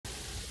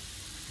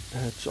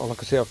Like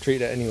I say, I've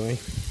treated it anyway.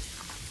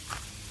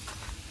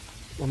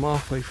 I'm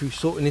halfway through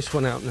sorting this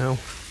one out now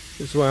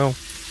as well.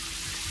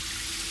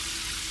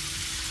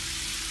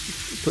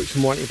 Put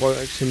some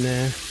antibiotics in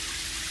there.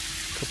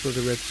 A couple of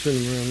the red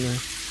swimming around there.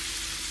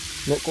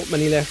 Not got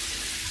many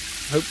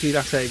left. Hopefully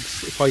that's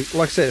eggs. Like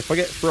I said, if I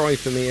get fry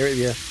for me, it'll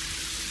be a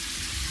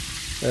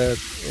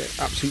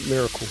absolute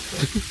miracle.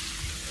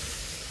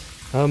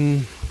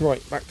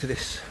 Right, back to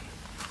this.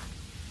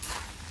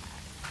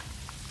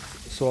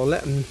 So I'll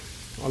let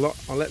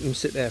them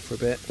sit there for a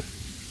bit.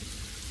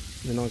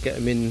 Then I'll get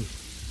them in,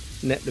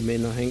 net them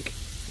in, I think,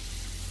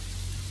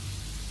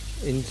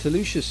 into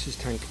Lucius's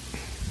tank.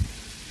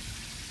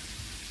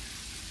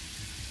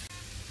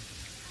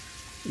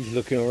 He's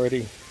looking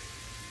already.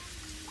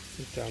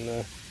 He's down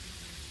there.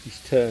 He's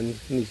turned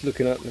and he's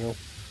looking up now.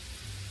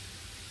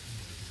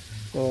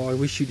 Oh, I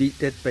wish you'd eat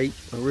dead bait.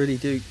 I really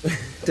do.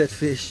 Dead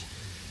fish.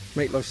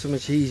 Make life so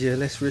much easier,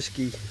 less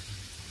risky.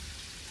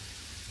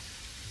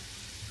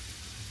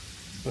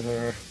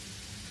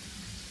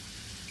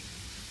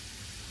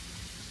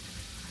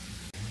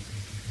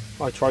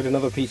 I tried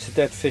another piece of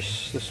dead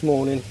fish this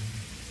morning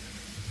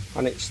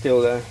and it's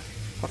still there.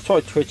 I've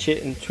tried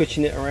twitching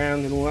it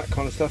around and all that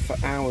kind of stuff for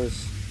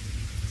hours.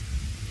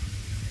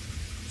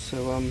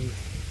 So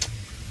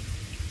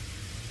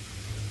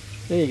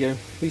there you go.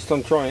 At least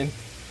I'm trying.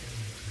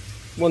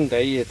 One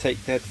day you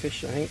take dead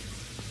fish, I think.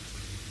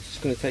 It's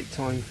just going to take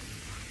time.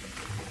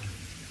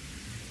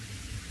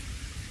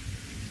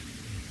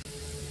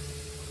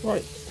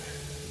 Right,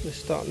 let's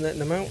start netting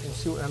them out and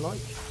see what they're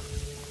like.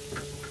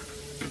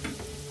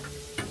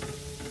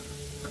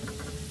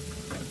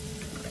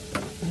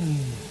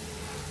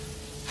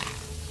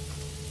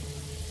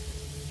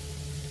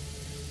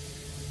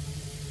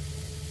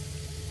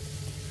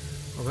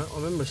 I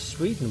remember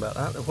reading about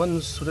that. The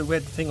ones with a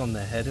red thing on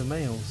their head are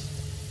males.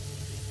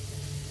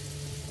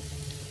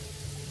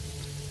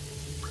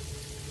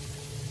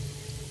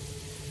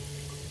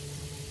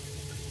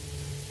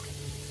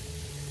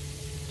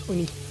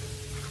 Tiny.